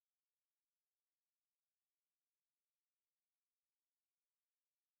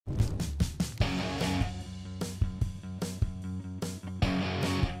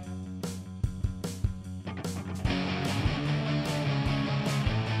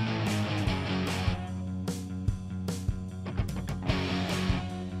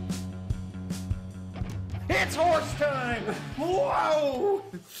It's horse time! Whoa!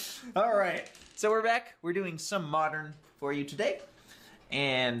 Alright, so we're back. We're doing some modern for you today.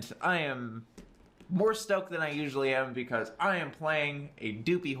 And I am more stoked than I usually am because I am playing a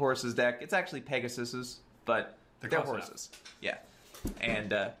Doopy Horses deck. It's actually Pegasus's, but they're horses. Yeah.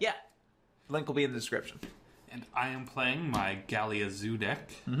 And, yeah. Link will be in the description. And I am playing my Gallia Zoo deck.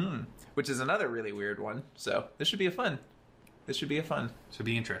 Which is another really weird one. So, this should be fun. Should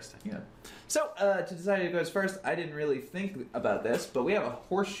be interesting. Yeah. So, to decide who goes first, I didn't really think about this, but we have a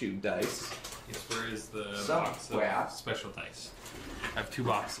horseshoe dice. Yes, where is the box of special dice? I have two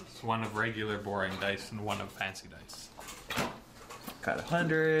boxes. One of regular boring dice and one of fancy dice. Got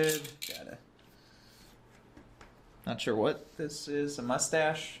 100. Got a... Not sure what this is. A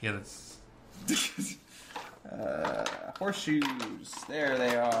mustache? Yeah, that's... Horseshoes. There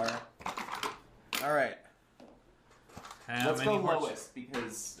they are. Alright. Let's go lowest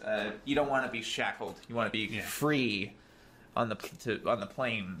because you don't want to be shackled. You want to be free on the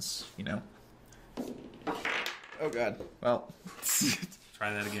plains, you know. Oh god. Well,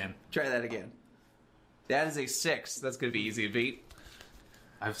 try that again. Try that again. That is a 6. That's going to be easy to beat.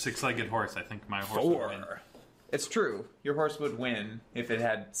 I have 6-legged horse. I think my horse 4. would win. It's true. Your horse would win if it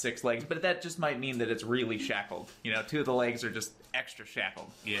had 6 legs, but that just might mean that it's really shackled. You know, 2 of the legs are just extra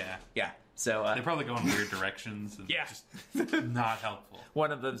shackled. Yeah. Yeah. So they probably go in weird directions. And just not helpful.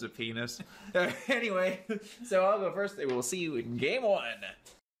 One of them's a penis. Anyway, so I'll go first. We'll see you in game 1.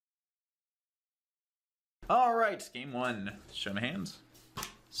 All right, game 1. Show my hands.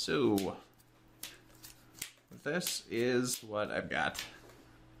 So this is what I've got.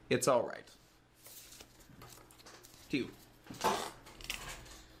 It's all right. 2.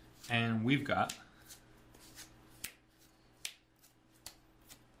 And we've got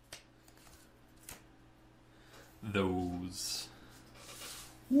those.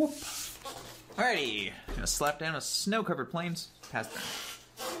 Whoop. Alrighty. Gonna slap down a snow-covered plains. Pass turn.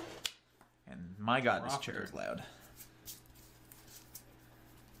 And my god, this chair is loud.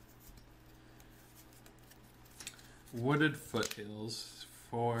 Wooded foothills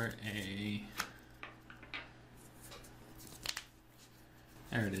for a...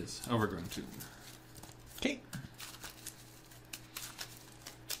 There it is. Overgrown tomb. Okay.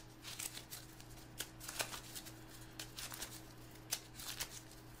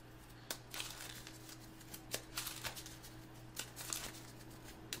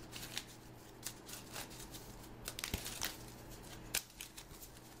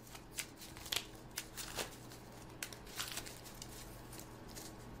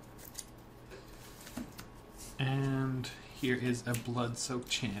 And here is a blood-soaked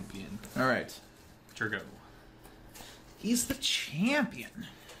champion. Alright. Turgo. He's the champion.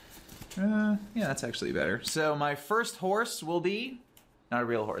 Yeah, that's actually better. So my first horse will be... Not a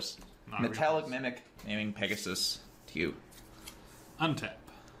real horse. Metallic Mimic, naming Pegasus to you. Untap.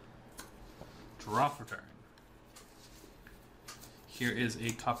 Draw for turn. Here is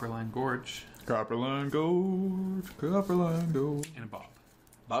a Copperline Gorge. Copperline Gorge, Copperline Gorge. And a Bob.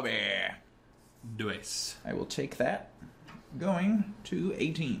 Bobby. Dues. I will take that. Going to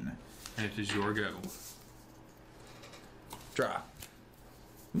 18. And it is your go. Draw.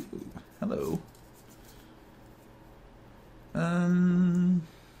 Ooh, hello.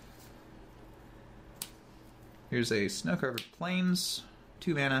 Here's a snow-covered plains,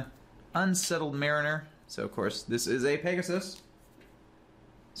 2 mana, unsettled mariner. So of course this is a Pegasus.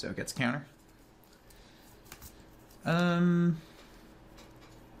 So it gets a counter.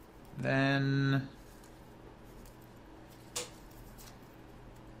 Then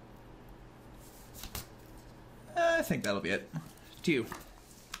I think that'll be it. To you.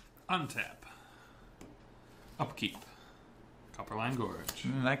 Untap. Upkeep. Copperline Gorge.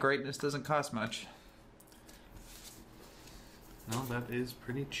 That greatness doesn't cost much. No, that is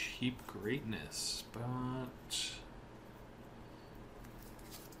pretty cheap greatness, but...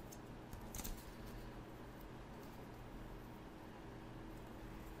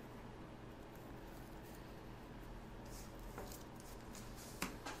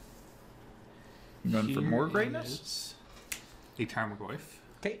 You going for more greatness? A Tarmogoyf.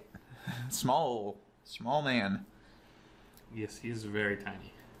 Okay. Small man. Yes, he is very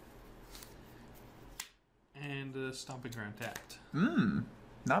tiny. And Stomping Ground tapped.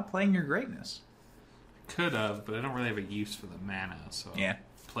 Not playing your greatness. Could have, but I don't really have a use for the mana, so I'll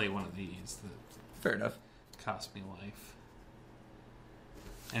play one of these that fair enough. Cost me life.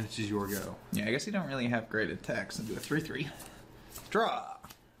 And it's just your go. Yeah, I guess you don't really have great attacks and do a 3/3. Draw.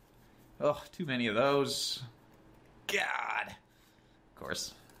 Oh, too many of those. God. Of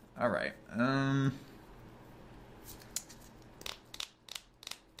course. Alright.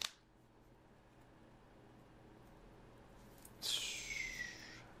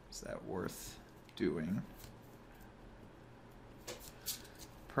 Is that worth doing?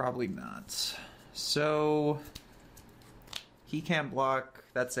 Probably not. So he can't block.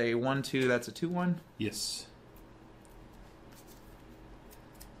 That's a 1/2. That's a 2/1. Yes.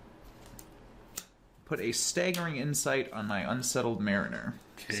 Put a staggering insight on my unsettled mariner.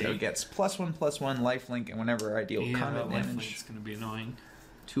 Okay. So it gets +1/+1 lifelink, and whenever I deal combat damage, lifelink's going to be annoying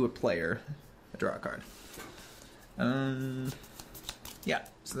to a player, I draw a card. Yeah.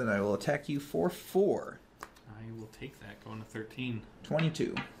 So then I will attack you for 4. I will take that, going to 13.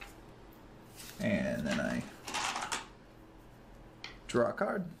 22. And then I draw a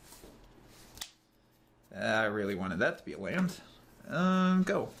card. I really wanted that to be a land.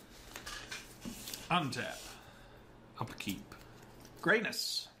 Go. Untap. Upkeep.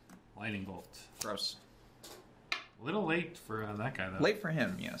 Greatness. Lightning bolt. Gross. A little late for that guy, though. Late for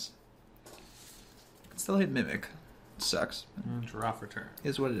him, yes. Can still hit Mimic. Sucks. Draw for turn.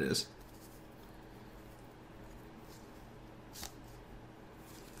 Is what it is.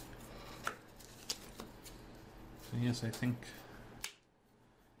 So yes, I think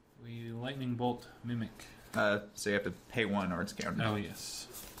we lightning bolt Mimic. So you have to pay 1 or it's counted. Oh yes.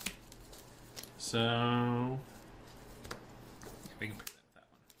 So we can pick that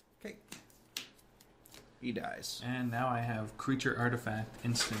one. Okay. He dies. And now I have creature artifact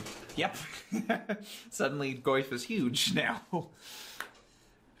instant. Yep. Suddenly Goyf is huge now.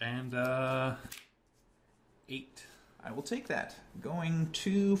 And 8. I will take that. Going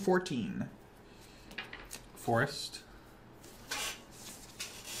to 14. Forest.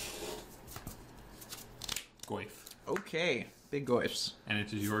 Goyf. Okay. Big Goyfs. And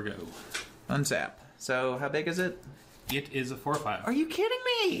it is your go. Unsap. So how big is it? It is a 4/5. Are you kidding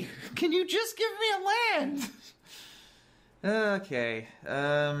me? Can you just give me a land? Okay.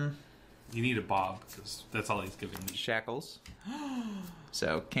 You need a bob, because that's all he's giving me. Shackles.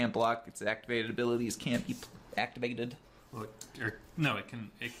 So can't block. Its activated abilities can't be activated. Well,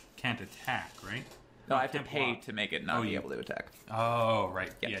 it can't attack, right? No, I have to can't pay block. to make it not be able to attack. Oh,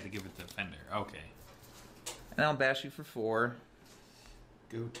 right. Yep. Yeah, to give it to Defender. Okay. And I'll bash you for 4.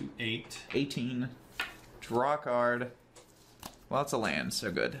 Go to 8. 18. Draw a card. Well, it's a land,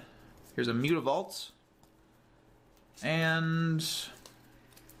 so good. Here's a Mutavault. And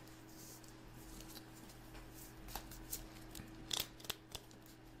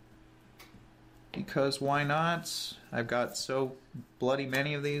because why not? I've got so bloody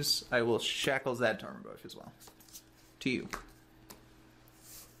many of these, I will shackles that Tarmogoyf as well. To you.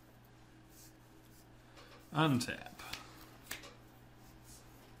 Untap.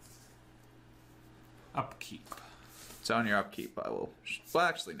 Upkeep. So on your upkeep, I will... Well,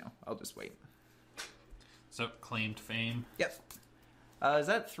 actually, no. I'll just wait. So, claimed fame. Yep. Is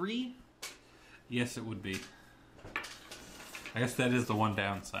that 3? Yes, it would be. I guess that is the one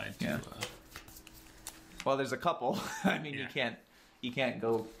downside. Yeah. Well, there's a couple. I mean, Yeah. you can't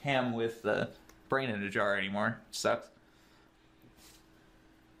go ham with the brain in a jar anymore. Sucks.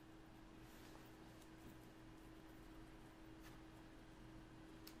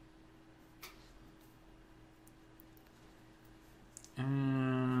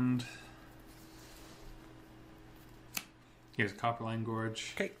 And here's Copperline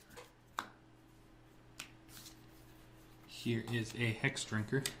Gorge. Okay. Here is a Hex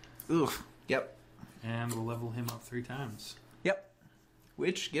Drinker. Oof. Yep. And we'll level him up 3 times. Yep.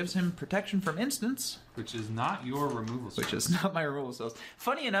 Which gives him protection from instants. Which is not your removal spell. Which is not my removal spells.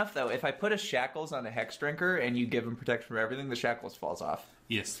 Funny enough, though, if I put a Shackles on a Hex Drinker and you give him protection from everything, the Shackles falls off.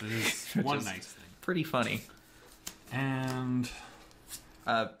 Yes, that is one nice thing. Pretty funny. And...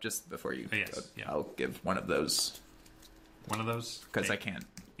 just before you yes, go, yeah. I'll give one of those. One of those? Because I can't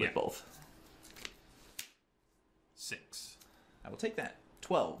with both. 6. I will take that.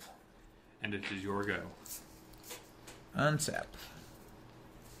 12. And it is your go. Unsap.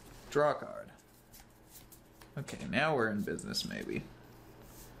 Draw a card. Okay, now we're in business, maybe.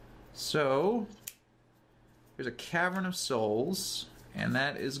 So, there's a Cavern of Souls, and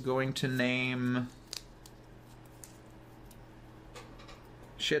that is going to name...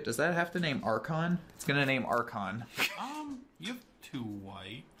 Shit, does that have to name Archon? It's gonna name Archon. You have 2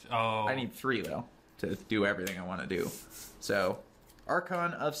 white. Oh. I need 3, though, to do everything I want to do. So,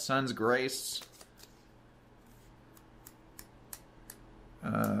 Archon of Sun's Grace.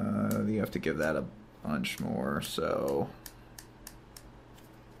 You have to give that a bunch more, so...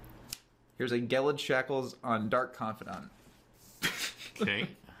 Here's a Gelid Shackles on Dark Confidant. Okay.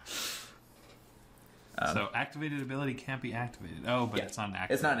 So, activated ability can't be activated. Oh, but it's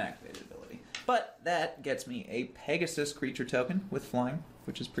unactivated. It's not an activated ability. But that gets me a Pegasus creature token with flying,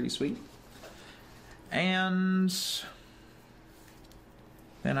 which is pretty sweet. And...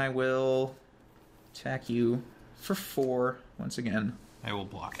 Then I will attack you for 4 once again. I will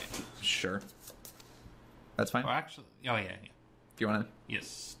block it. Sure. That's fine? Oh, actually... Oh, yeah. Do you want to...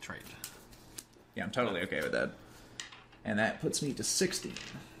 Yes, trade. Yeah, I'm totally okay with that. And that puts me to 16.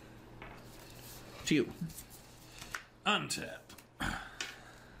 To you. Untap.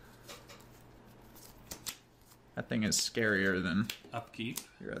 That thing is scarier than Upkeep.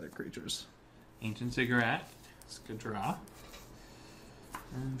 your other creatures. Ancient Cigarette. It's a good draw.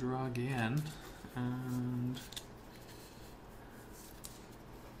 And draw again. And...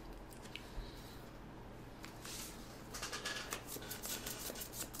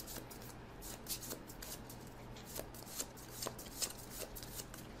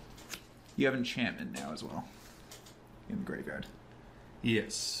 You have enchantment now as well. In the graveyard.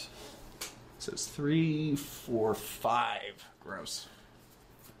 Yes. So it's 3, 4, 5. Gross.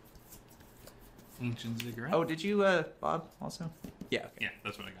 Ancient Cigarette. Oh, did you, Bob, also? Yeah, okay. Yeah,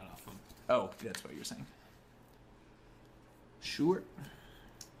 that's what I got off of. Oh, that's what you were saying. Sure.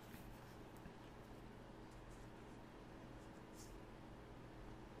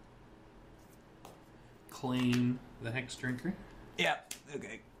 Claim the Hex Drinker. Yeah,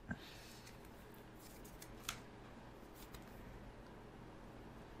 okay.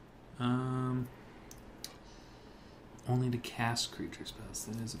 Only to cast creature spells.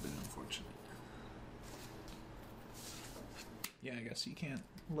 That is a bit unfortunate. Yeah, I guess you can't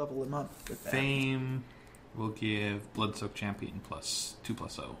level him up with that. Fame will give Bloodsoaked Champion plus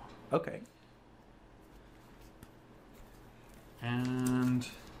 2/0. Okay. And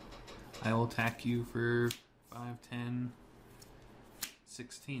I will attack you for 5, 10,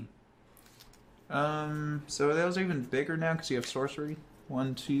 16. So those are even bigger now because you have sorcery.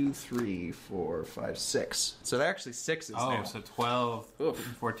 1, 2, 3, 4, 5, 6. So they're actually 6s now. Oh, so 12, Oof.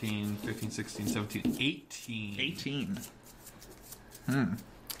 14, 15, 16, 17, 18. 18.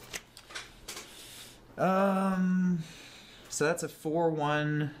 So that's a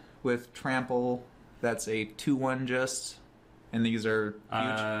 4/1 with trample. That's a 2/1 just. And these are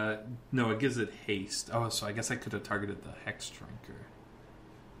huge. No, it gives it haste. Oh, so I guess I could have targeted the Hex Drinker.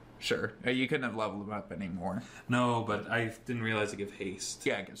 Sure. You couldn't have leveled them up anymore. No, but I didn't realize it gave haste.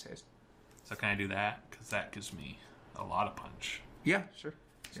 Yeah, it gives haste. So can I do that? Because that gives me a lot of punch. Yeah, sure.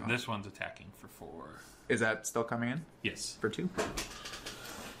 So this one's attacking for 4. Is that still coming in? Yes. For 2?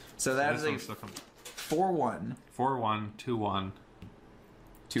 So that is a 4/1. 4/1, 2/1, 2/1.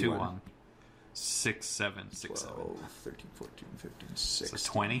 2/1, 6, 7, 6, 7. 12, 13, 14, 15, 16.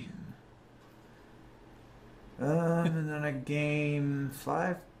 So 20. And then I gain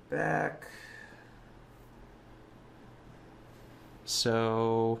 5 back.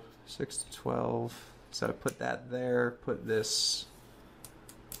 So 6 to 12. So I put that there, put this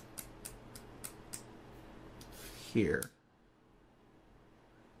here.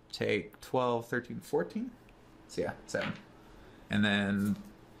 Take 12, 13, 14. So yeah, 7. And then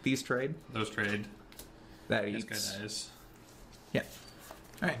these trade. Those trade. That This eats. guy dies. Yeah.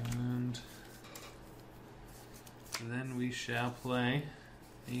 Alright. And then we shall play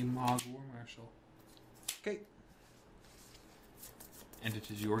a Mog War Marshal. Okay. And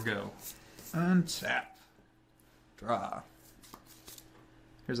it is your go. Untap. Draw.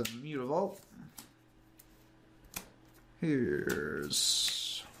 Here's a Mutavault. Here's...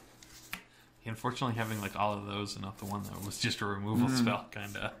 Unfortunately, having like all of those and not the one that was just a removal spell,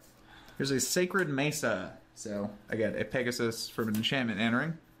 kinda. Here's a Sacred Mesa. So I get a Pegasus from an enchantment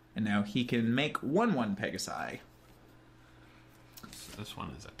entering, and now he can make 1/1 Pegasi. So this one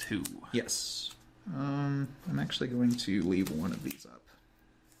is a 2. Yes. I'm actually going to leave one of these up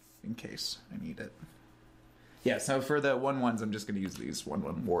in case I need it. Yeah, so for the 1/1s, I'm just going to use these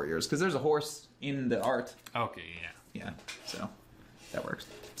 1/1 warriors because there's a horse in the art. Okay, yeah. Yeah, so that works.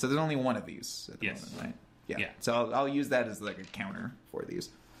 So there's only one of these at the Yes. moment, right? Yeah. Yeah. So I'll use that as like a counter for these.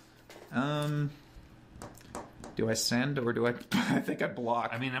 Do I send or do I? I think I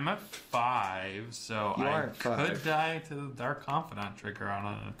block. I mean, I'm at 5, so You are I at 5. could die to the Dark Confidant trigger on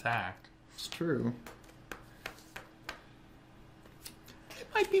an attack. It's true. It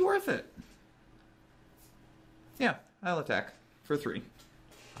might be worth it. Yeah, I'll attack for 3.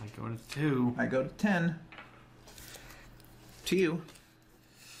 I go to 2. I go to 10. To you.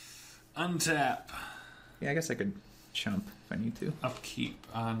 Untap. Yeah, I guess I could chump if I need to. Upkeep.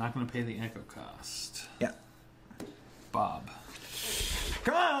 Not going to pay the echo cost. Yeah. Bob.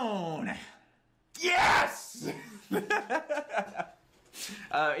 Come on! Yes!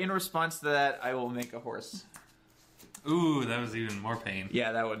 In response to that, I will make a horse. Ooh, that was even more pain.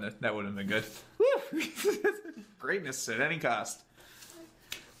 Yeah, that wouldn't have been good. Woo! Greatness at any cost.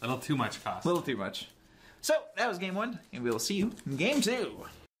 A little too much cost. A little too much. So, that was game 1, and we will see you in game 2.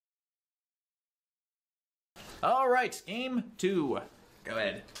 Alright, game 2. Go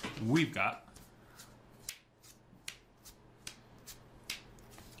ahead. We've got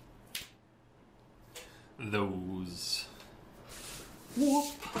those. Whoop.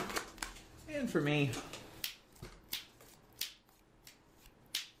 And for me,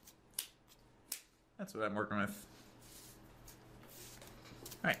 that's what I'm working with.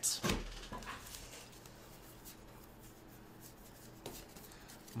 Alright.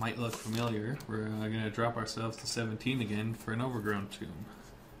 Might look familiar. We're going to drop ourselves to 17 again for an overgrown tomb.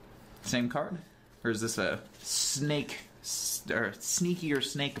 Same card? Or is this a snake, or sneakier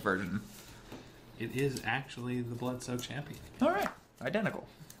snake version? It is actually the Bloodsoaked Champion. Alright, identical.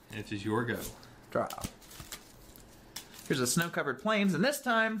 It is your go. Draw. Here's a snow-covered plains, and this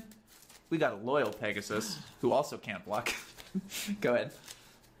time, we got a loyal Pegasus, who also can't block. Go ahead.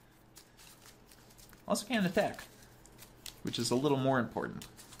 Also can't attack, which is a little more important.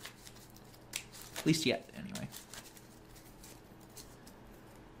 At least yet, anyway.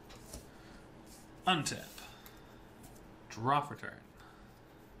 Untap. Draw for turn.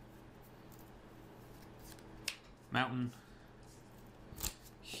 Mountain.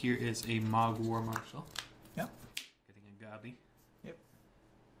 Here is a Mog War Marshal. Yep. Getting a Gabi. Yep.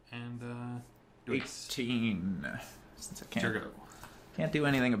 And, 18. Since I Turgo. can't do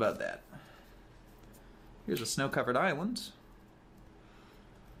anything about that. Here's a snow-covered island.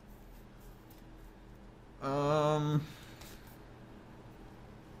 Is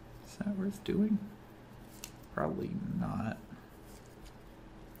that worth doing? Probably not.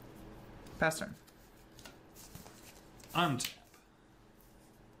 Pass turn. Untap.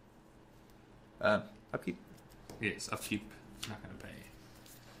 Upkeep. Yes, upkeep. Not going to pay.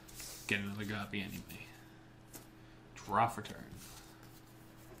 Get another Gabi anyway. Draw for turn.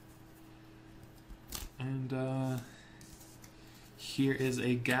 And, here is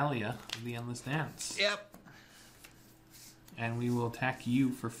a Gallia of the Endless Dance. Yep. And we will attack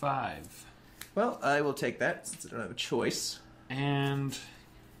you for 5. Well, I will take that since I don't have a choice. And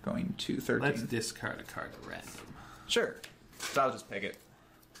Going to 13. let's discard a card at random. Sure. So I'll just pick it.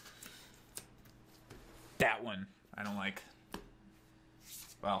 That one I don't like.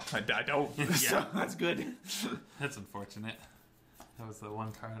 Well, I don't. Yeah. So that's good. That's unfortunate. That was the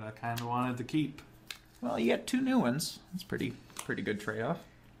one card I kind of wanted to keep. Well, you get 2 new ones. That's pretty good trade-off.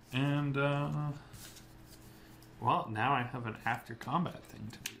 And, well, now I have an after combat thing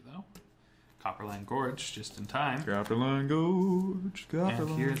to do, though. Copperline Gorge, just in time. Copperline Gorge.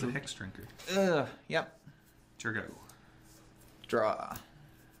 And here's a Hex Drinker. Yep. Turgo. Draw.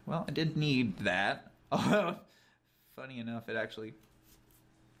 Well, I did need that. Although, funny enough, it actually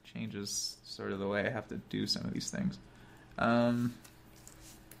changes sort of the way I have to do some of these things.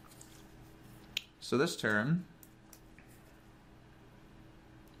 So this turn,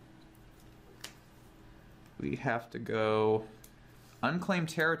 we have to go unclaimed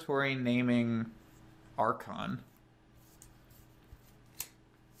territory, naming Archon.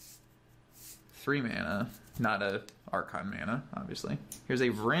 3 mana, not a Archon mana, obviously. Here's a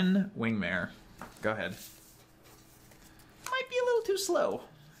Vryn Wingmare. Go ahead. Might be a little too slow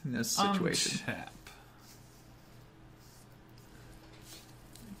in this situation. Untap.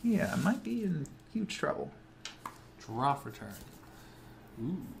 Yeah, might be in huge trouble. Draw for turn.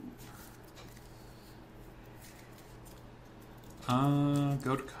 Ooh.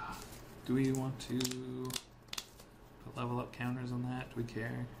 Go to... Do we want to put level up counters on that? Do we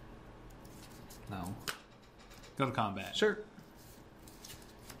care? No. Go to combat. Sure.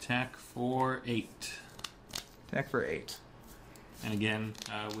 Attack for 8. Attack for 8. And again,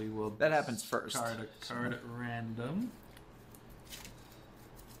 we will... That happens first. Card a card at random.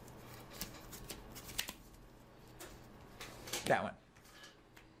 That one.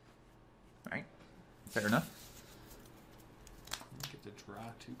 Alright. Fair enough. Get to draw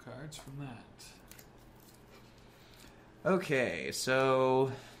 2 cards from that. Okay,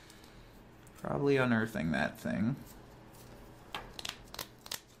 so... Probably unearthing that thing.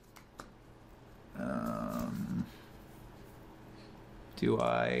 Do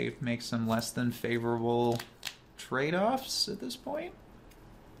I make some less than favorable trade-offs at this point?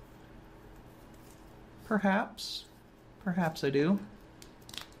 Perhaps. Perhaps I do.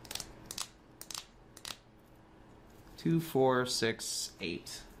 2, 4, 6,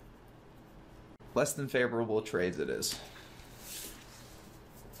 8. Less than favorable trades it is.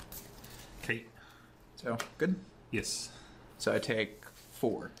 Okay. So, good. Yes. So I take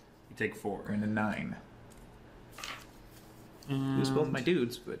 4. You take 4. Going to 9. Lose both my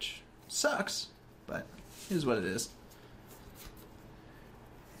dudes, which sucks, but is what it is.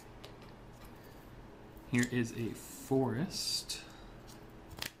 Here is a forest.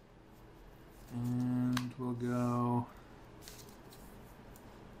 And we'll go...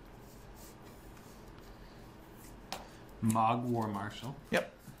 Mog War Marshal.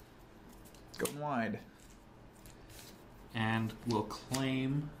 Yep. Going wide. And we'll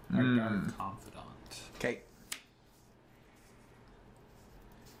claim our Dark Confidant. Okay.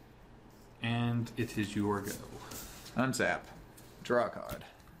 And it is your go. Untap. Draw a card.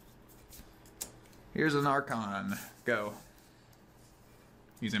 Here's an Archon. Go.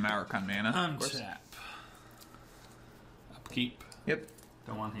 Using my Archon mana. Of course. Untap. Upkeep. Yep.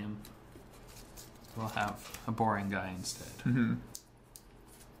 Don't want him. We'll have a boring guy instead. Mm-hmm.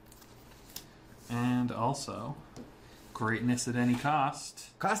 And also, greatness at any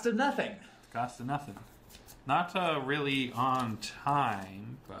cost. Cost of nothing. Cost of nothing. Not really on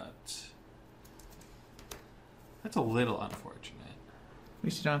time, but that's a little unfortunate. At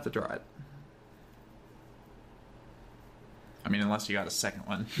least you don't have to draw it. I mean, unless you got a second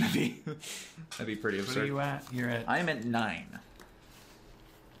one. that'd be pretty absurd. What are you at? You're at... I'm at 9.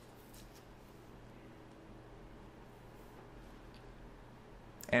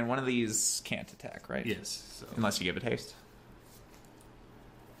 And one of these can't attack, right? Yes. So. Unless you give it haste.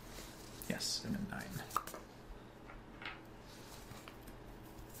 Yes, I'm at 9.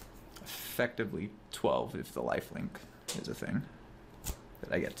 Effectively 12 if the lifelink is a thing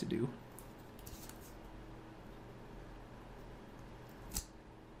that I get to do.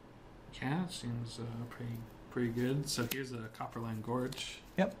 Yeah, seems pretty good. So here's a Copperline Gorge.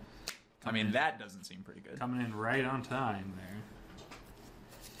 Yep. I mean, that doesn't seem pretty good. Coming in right on time there.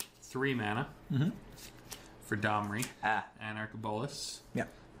 3 mana for Domri and Archibaldus. Yeah.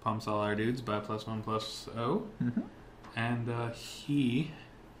 Pumps all our dudes by +1/+0. And he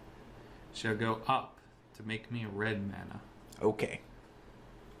shall go up to make me a red mana. Okay.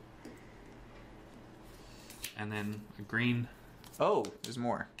 And then a green Oh, there's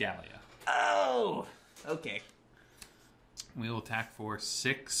more. Gallia. Oh! Okay. We will attack for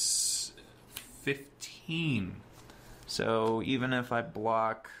 6/15. So even if I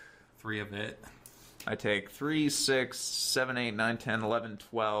block, 3 of it. I take 3, 6, 7, 8, 9, 10, 11,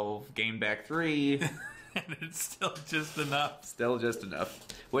 12, gain back 3. And it's still just enough. Still just enough.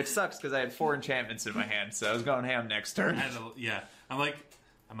 Which sucks because I had 4 enchantments in my hand, so I was going ham next turn. Yeah. I'm like,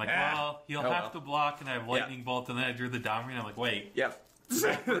 well, he'll have to block, and I have Lightning Bolt, and then I drew the Domri, and I'm like, wait. Yep.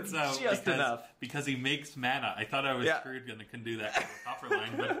 Backwards out just enough. Because he makes mana. I thought I was screwed and I couldn't do that with the copper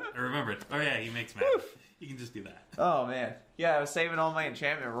line, but I remembered. Oh yeah, he makes mana. You can just do that. Oh man. Yeah, I was saving all my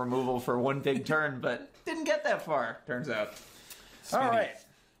enchantment removal for one big turn, but didn't get that far, turns out. Alright.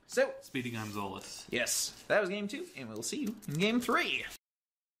 So, Speedy Gonzalez. yes, that was game 2, and we'll see you in game 3.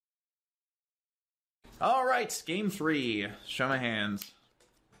 Alright, game 3. Show my hands.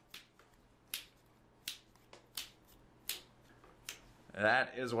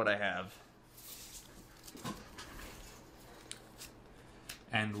 That is what I have.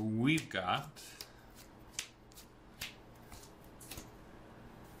 And we've got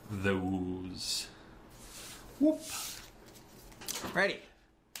those. Whoop. Ready.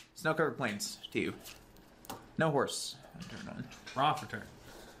 Snow-covered plains to you. No horse. Turn on. Raw for turn.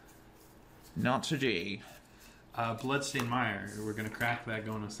 Not to G. Bloodstained Mire. We're going to crack that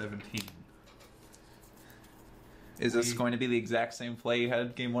going to 17. Is this going to be the exact same play you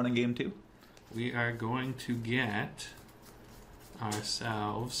had game 1 and game 2? We are going to get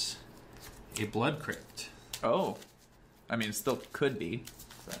ourselves a Blood Crypt. Oh. I mean, it still could be.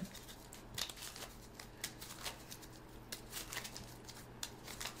 But...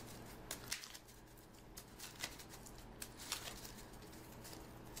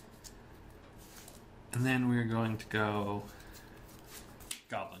 And then we're going to go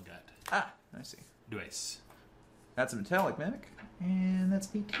Goblin Gut. Ah, I see. Dwace. That's a metallic mimic, and that's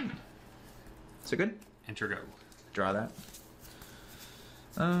 18. So good. Enter go. Draw that.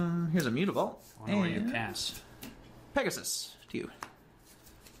 Here's a Mutavault. I wonder what you cast. Pegasus to you.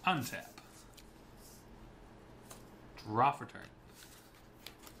 Untap. Draw for turn.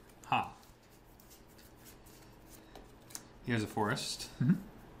 Ha. Here's a forest.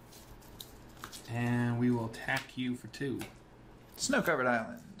 And we will attack you for 2. Snow-covered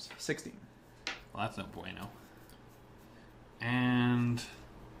island. 16. Well, that's no bueno. And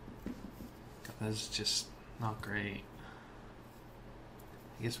that's just not great.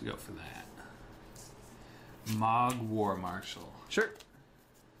 I guess we go for that. Mog War Marshal. Sure.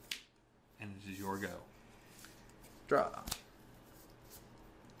 And it is your go. Draw.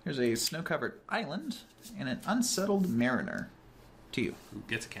 Here's a snow-covered island and an unsettled mariner to you. Who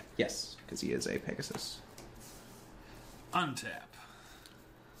gets a camp? Yes, because he is a Pegasus. Untap.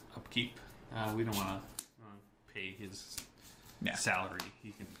 Upkeep. We don't want to pay his Yeah. salary.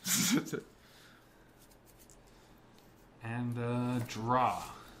 He can. And draw.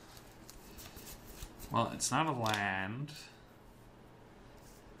 Well, it's not a land,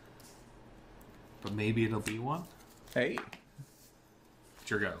 but maybe it'll be one. Hey.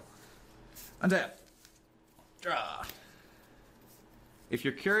 It's your go. Untap. Draw. If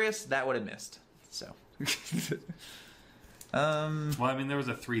you're curious, that would have missed. So. Well, I mean, there was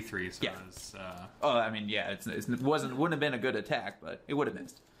a 3/3, so Yeah. it was, Oh, I mean, yeah, wouldn't have been a good attack, but it would have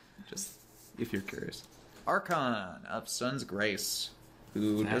missed. Just if you're curious. Archon of Sun's Grace,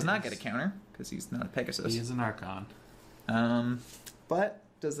 who does not get a counter because he's not a Pegasus. he is an Archon. But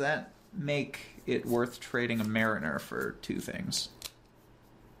does that make it worth trading a Mariner for 2 things?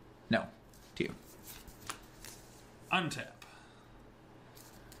 No, 2. Untap.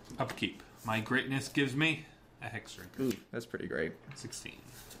 Upkeep. My greatness gives me a Hex Drinker. Ooh, that's pretty great. 16.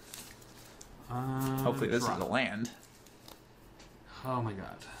 Hopefully this draw. is a land. Oh my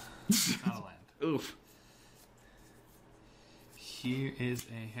god. It's not a land. Oof. Here is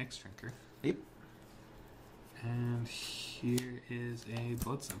a Hex Drinker. Yep. And here is a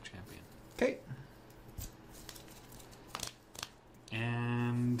Bloodsoak Champion. Okay.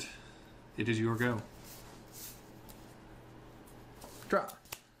 And it is your go. Draw.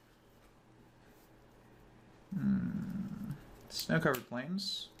 Snow-covered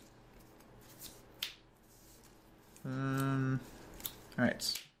plains. Alright.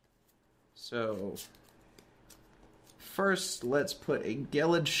 So, first, let's put a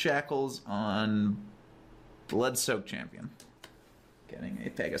Gellid Shackles on Bloodsoak Champion. Getting a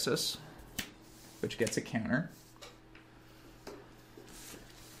Pegasus, which gets a counter.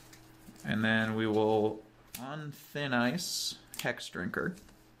 And then we will, on Thin Ice, Hex Drinker.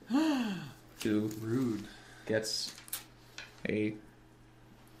 Who Rude. gets a...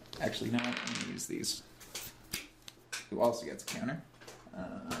 Actually, no, I'm going to use these. Who also gets a counter.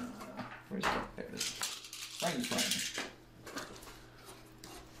 Where's that? There it is. Right in front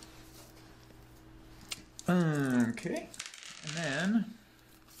of me. Okay. And then...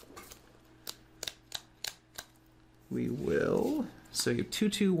 we will... So you have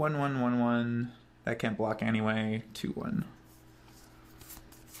 2/2, 1/1, 1/1. That can't block anyway. 2/1.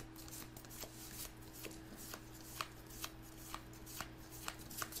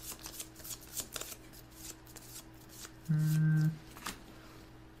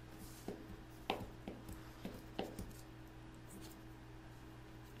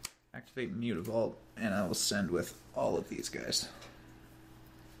 Activate Mutavault, and I will send with all of these guys.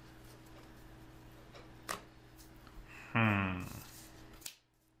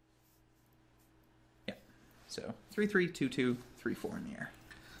 Yeah. So 3/3, 2/2, 3/4 in the air.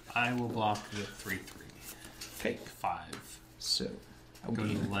 I will block the 3/3. Okay. 5. So I'll Go to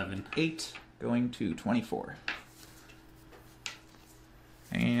gain 11. 8, going to 24.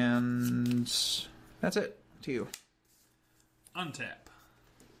 And that's it. To you. Untap.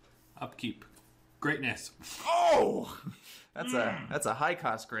 Upkeep. Greatness. Oh! That's a high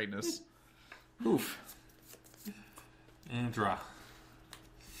cost greatness. Oof. And draw.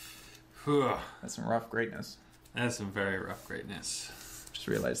 Whew. That's some rough greatness. That's some very rough greatness. Just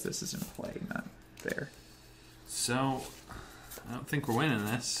realized this is in play, not there. So, I don't think we're winning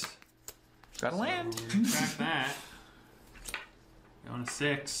this. Got a land. So we track that. Going to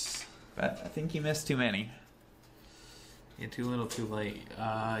 6. But I think you missed too many. Yeah, too little, too late.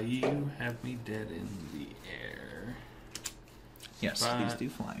 You have me dead in the air. Yes, But- please do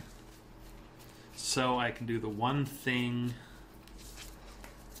fly. So I can do the one thing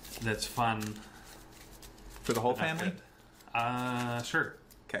that's fun. For the whole but not family? good. Sure.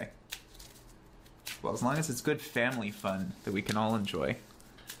 Okay. Well, as long as it's good family fun that we can all enjoy,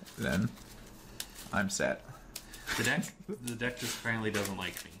 then I'm set. The deck just apparently doesn't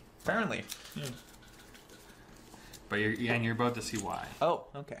like me. Apparently. But you're about to see why. Oh,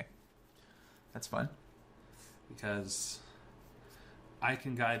 okay. That's fun. Because I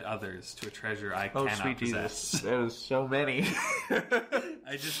can guide others to a treasure I Oh, cannot sweet possess. Jesus. There's so many.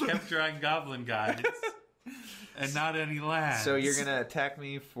 I just kept drawing goblin guides. And not any lands. So you're going to attack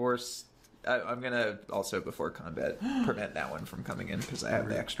me for... I'm going to also, before combat, prevent that one from coming in because I have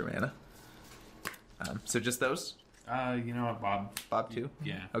the extra mana. So just those? You know what, Bob? Bob 2?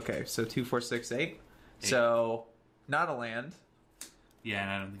 Yeah. Okay, so 2, 4, 6, 8. So, not a land. Yeah,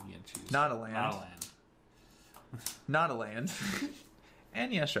 and I don't think you can choose. Not a land. Not a land. Not a land.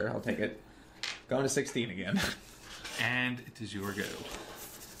 And yeah, sure, I'll take it. Going to 16 again. And it is your go.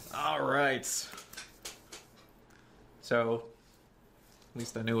 Alright. So, at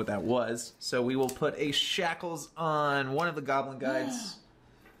least I knew what that was. So we will put a shackles on one of the goblin guides,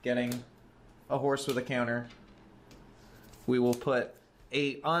 getting a horse with a counter, we will put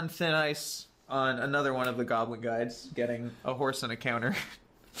on thin ice on another one of the Goblin Guides, getting a horse and a counter.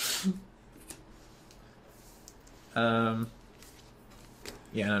 Yeah,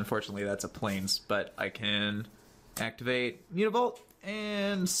 and unfortunately that's a plains, but I can activate Mutavault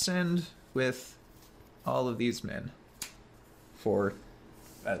and send with all of these men for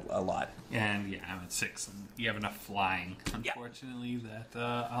a lot. And yeah, I'm at 6, and you have enough flying, unfortunately, that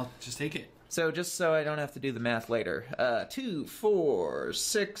I'll just take it. So just so I don't have to do the math later, 2, 4,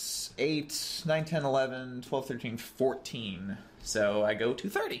 6, 8, 9, 10, 11, 12, 13, 14. So I go to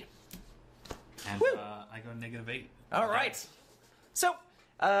 30. And I go -8. All right. So,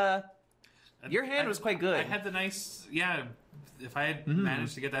 your hand was quite good. I had the nice, if I had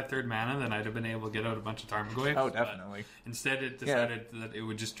managed to get that 3rd mana, then I'd have been able to get out a bunch of Tarmogoyfs. Oh, definitely. Instead, it decided that it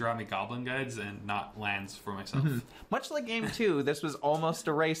would just draw me Goblin Guides and not lands for myself. Much like Game 2, this was almost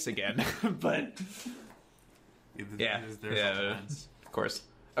a race again, but... There's lands.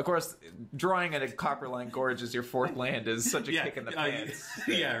 Of course, drawing at a Copperline Gorge as your 4th land is such a kick in the pants.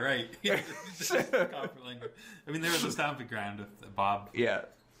 Yeah, right. Copperline. I mean, there was a stomping ground with Bob. Yeah.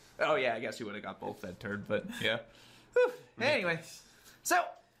 Oh, yeah, I guess you would have got both that turn, but yeah. Whew. Anyway, so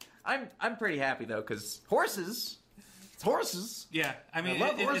I'm pretty happy, though, because horses... It's horses. Yeah, I mean,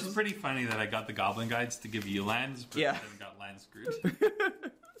 it's pretty funny that I got the Goblin Guides to give you lands, but then got land screwed.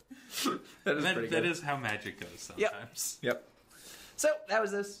 That is how Magic goes sometimes. Yep. So, that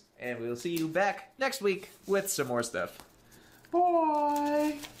was this, and we will see you back next week with some more stuff.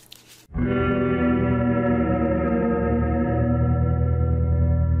 Bye!